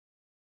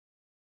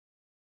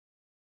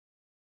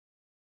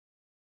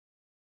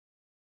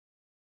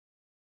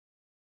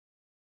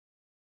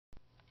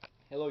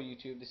Hello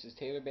YouTube, this is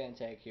Taylor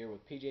Bantag here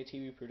with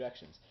PJTV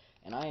Productions,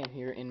 and I am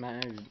here in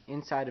my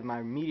inside of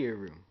my media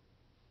room.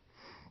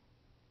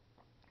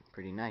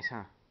 Pretty nice,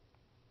 huh?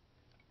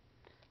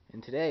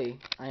 And today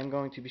I am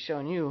going to be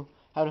showing you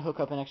how to hook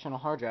up an external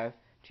hard drive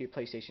to your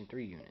PlayStation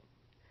 3 unit.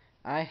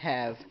 I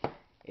have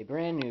a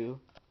brand new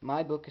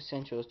MyBook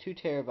Essentials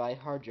 2TB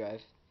hard drive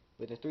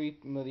with a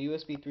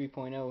USB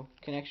 3.0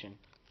 connection.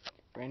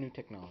 Brand new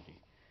technology.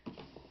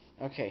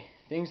 Okay,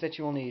 things that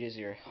you will need is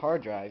your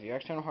hard drive, your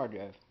external hard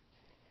drive,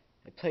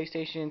 a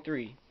PlayStation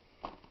 3,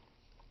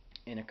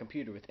 and a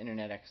computer with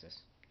internet access.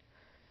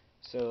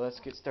 So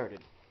let's get started.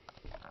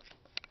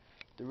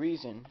 The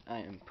reason I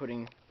am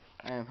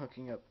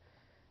hooking up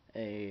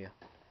a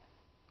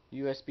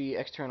USB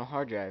external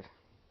hard drive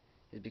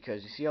is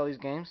because you see all these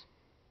games?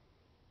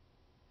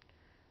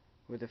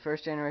 With the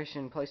first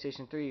generation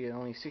PlayStation 3 at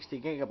only 60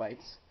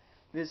 gigabytes,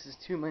 this is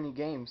too many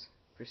games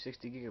for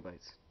 60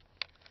 gigabytes.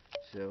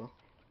 So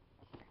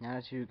now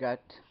that you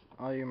got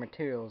all your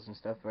materials and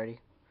stuff ready,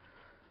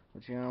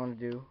 what you're going to want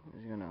to do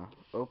is you're going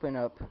to open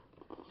up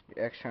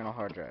your external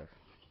hard drive.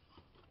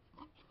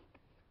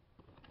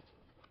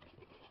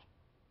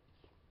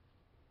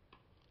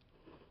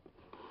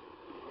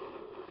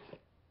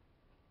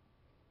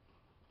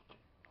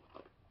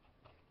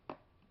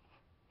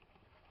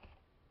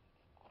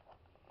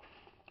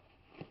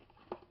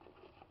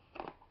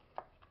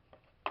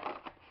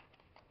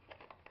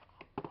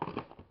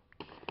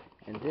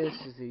 And this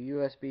is the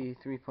USB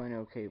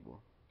 3.0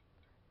 cable.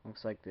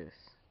 Looks like this.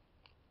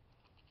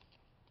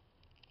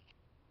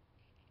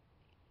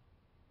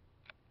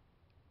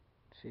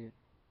 See it?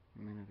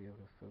 I may not be able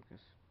to focus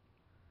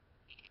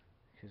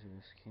because of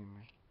this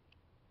camera.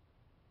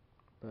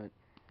 But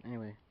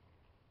anyway,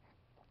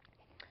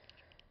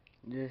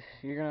 you're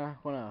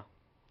gonna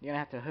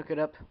have to hook it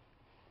up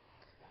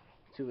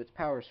to its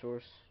power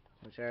source,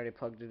 which I already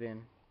plugged it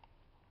in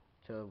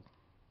to a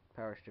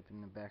power strip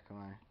in the back of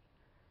my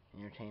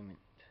entertainment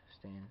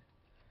stand.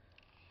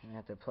 And you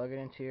have to plug it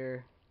into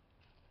your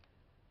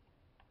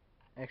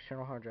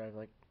external hard drive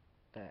like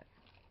that,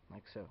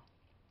 like so.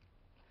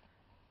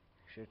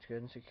 Make sure it's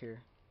good and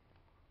secure.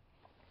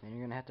 Then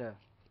you're gonna have to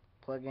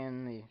plug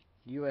in the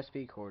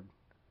USB cord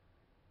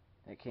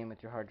that came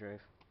with your hard drive.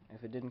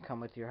 If it didn't come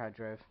with your hard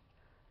drive,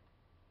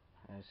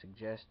 I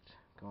suggest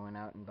going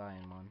out and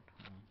buying one.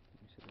 Let me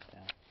set this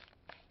down.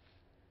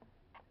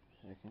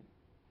 Second.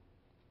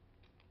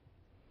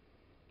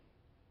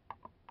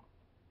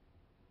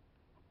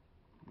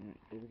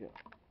 There we go.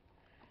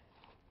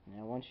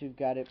 Now once you've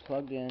got it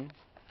plugged in,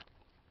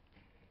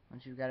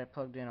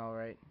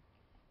 alright,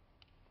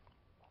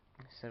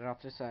 set it off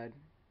to the side.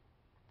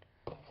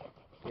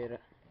 Get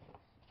it.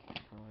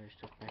 Oh, your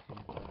stuff back in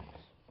the box.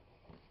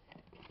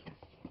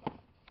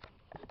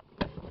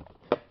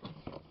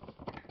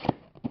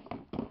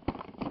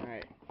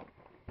 Alright.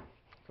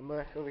 Come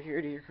back over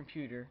here to your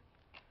computer,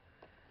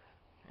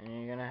 and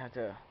you're gonna have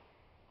to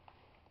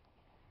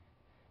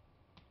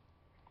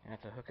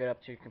hook it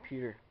up to your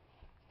computer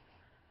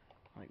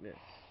like this.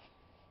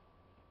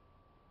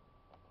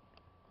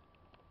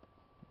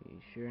 Be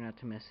sure not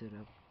to mess it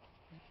up,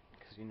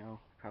 because you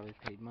probably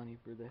paid money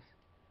for this,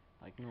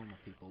 like normal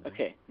people do.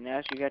 Okay, now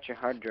that you got your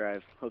hard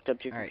drive hooked up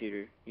to your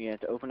computer, you have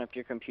to open up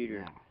your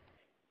computer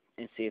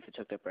and see if it's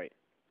hooked up right.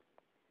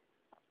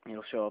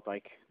 It'll show up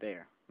like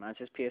there. Mine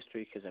says PS3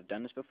 because I've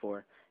done this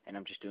before, and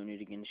I'm just doing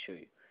it again to show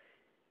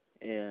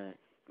you.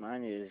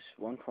 Mine is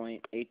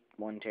 1.81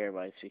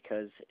 terabytes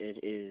because it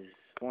is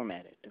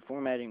formatted. The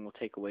formatting will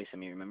take away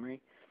some of your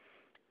memory.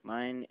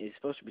 Mine is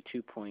supposed to be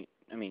 2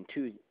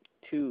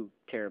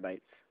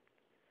 terabytes,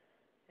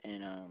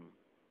 and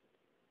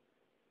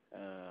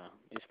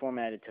it's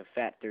formatted to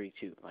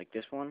FAT32. Like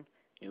this one,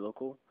 your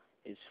local,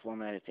 is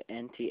formatted to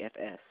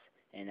NTFS,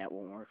 and that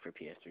won't work for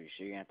PS3. So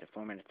you're gonna have to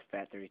format it to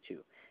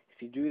FAT32.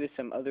 If you do this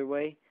some other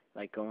way,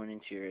 like going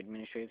into your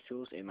administrative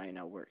tools, it might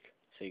not work.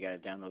 So you gotta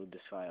download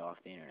this file off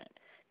the internet.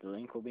 The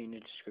link will be in the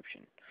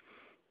description.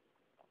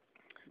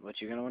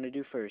 What you're gonna want to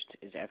do first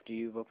is, after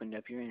you've opened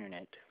up your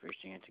internet,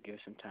 first you have to give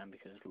it some time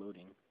because it's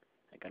loading.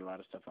 I got a lot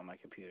of stuff on my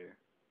computer.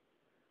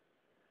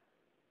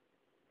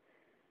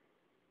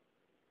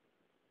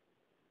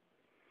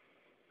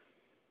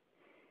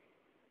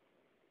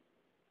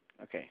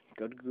 Okay,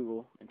 go to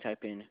Google and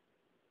type in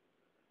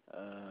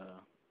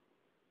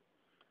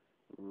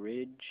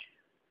Ridge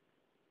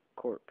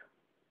Corp,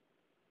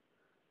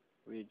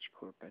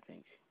 I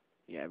think.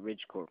 Yeah,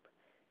 Ridge Corp.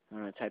 I'm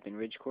going to type in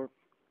Ridge Corp.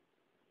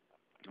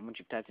 And once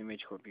you've typed in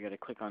Ridge Corp, you got to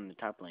click on the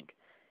top link.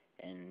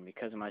 And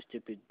because of my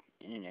stupid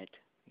internet,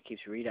 it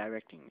keeps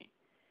redirecting me.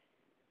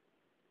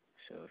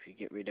 So if you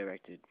get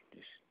redirected,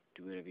 just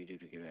do whatever you do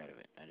to get out of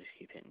it. I just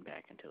keep hitting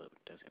back until it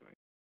does it right.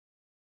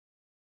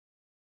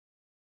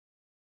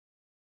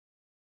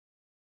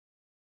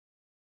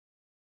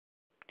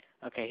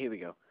 Okay, here we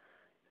go.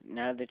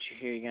 Now that you're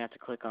here, you're going to have to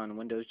click on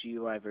Windows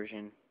GUI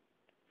version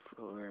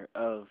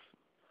of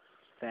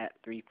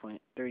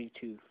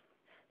FAT32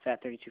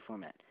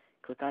 format.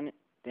 Click on it,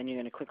 then you're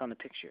going to click on the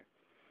picture.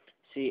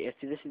 See, if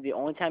this is the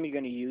only time you're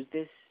going to use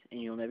this, and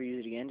you'll never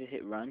use it again, just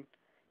hit run,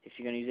 If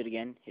you're going to use it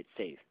again, hit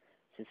save.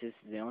 Since this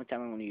is the only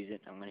time I'm going to use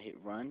it, I'm going to hit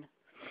run.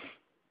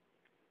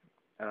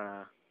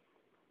 That's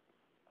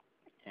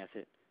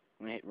it.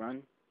 I'm going to hit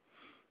run.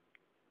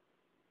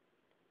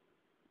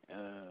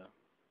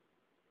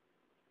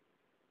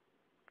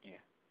 Yeah.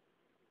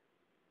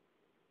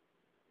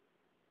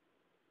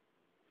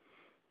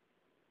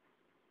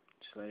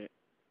 Just let it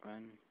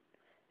run.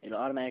 It'll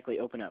automatically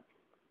open up.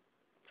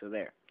 So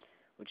there.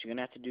 What you're going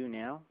to have to do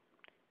now,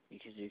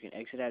 because you can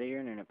exit out of your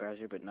internet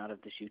browser, but not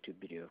of this YouTube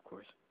video, of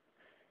course.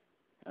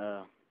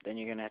 Then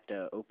you're going to have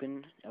to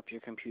open up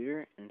your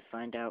computer and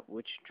find out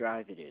which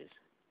drive it is.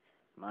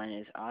 Mine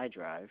is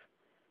iDrive.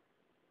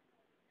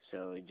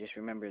 So just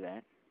remember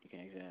that. You can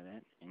exit out of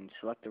that. And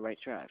select the right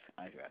drive,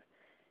 iDrive.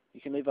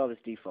 You can leave all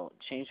this default.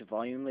 Change the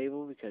volume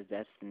label because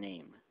that's the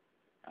name.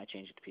 I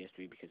changed it to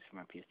PS3 because it's for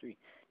my PS3.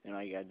 Then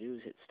all you gotta do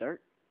is hit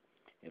start.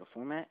 It'll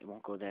format. It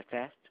won't go that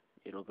fast.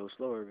 It'll go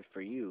slower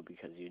for you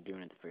because you're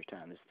doing it the first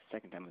time. This is the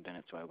second time I've done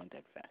it, so I went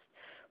that fast.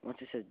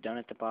 Once it says done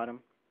at the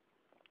bottom,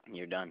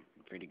 you're done.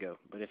 Free to go.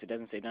 But if it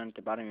doesn't say done at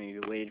the bottom and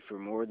you waited for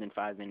more than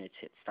 5 minutes,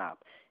 hit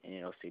stop and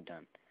it'll say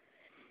done.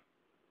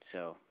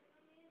 So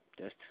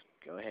just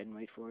go ahead and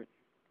wait for it,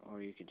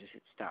 or you could just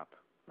hit stop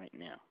right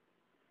now.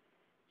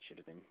 Should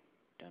have been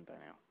done by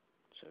now.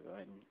 So go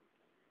ahead and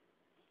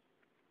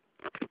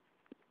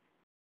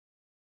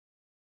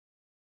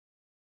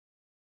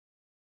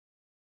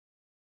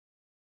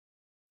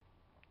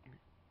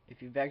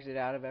if you've exited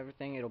out of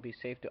everything, it'll be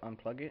safe to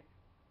unplug it.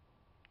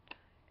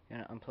 You're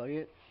gonna unplug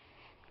it.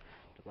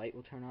 The light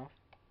will turn off,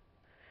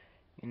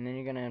 and then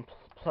you're gonna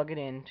plug it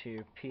into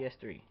your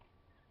PS3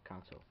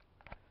 console.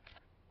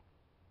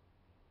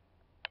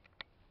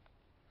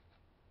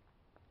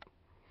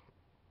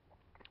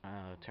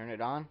 Turn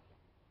it on.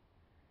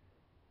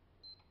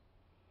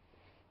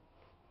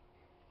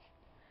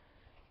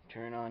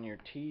 Turn on your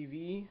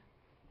TV.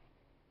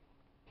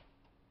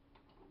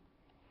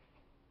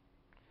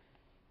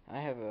 I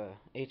have a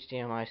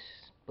HDMI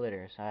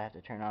splitter, so I have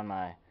to turn on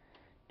my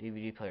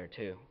DVD player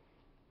too.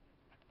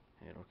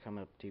 It'll come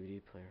up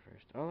DVD player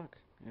first. Oh look,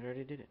 it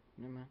already did it.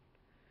 Never mind.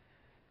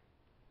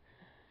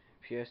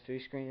 PS3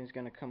 screen is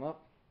gonna come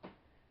up.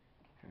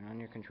 Turn on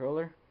your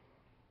controller.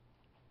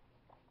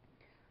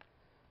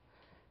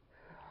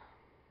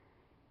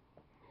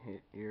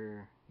 Hit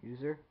your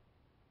user.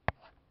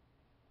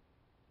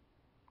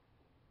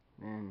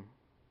 Then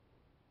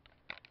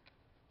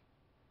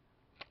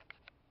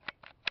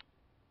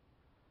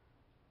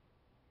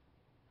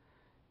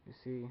you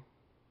see,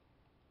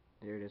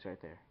 there it is right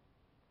there.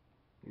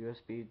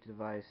 USB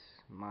device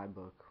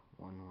MyBook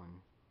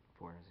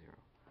 1140.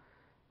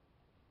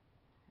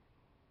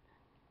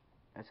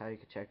 That's how you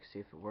can check to see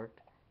if it worked.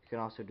 You can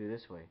also do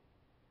this way.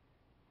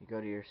 You go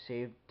to your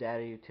saved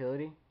data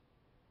utility,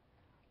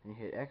 then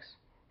you hit X,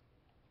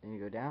 then you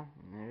go down,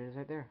 and there it is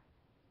right there.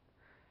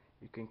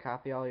 You can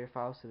copy all your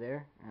files to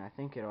there, and I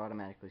think it'll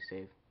automatically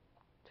save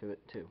to it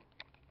too.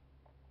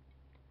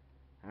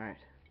 Alright,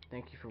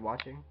 thank you for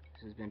watching.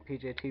 This has been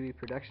PJTV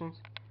Productions,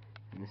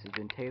 and this has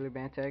been Taylor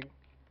Bantag.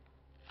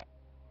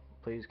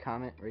 Please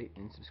comment, rate,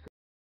 and subscribe.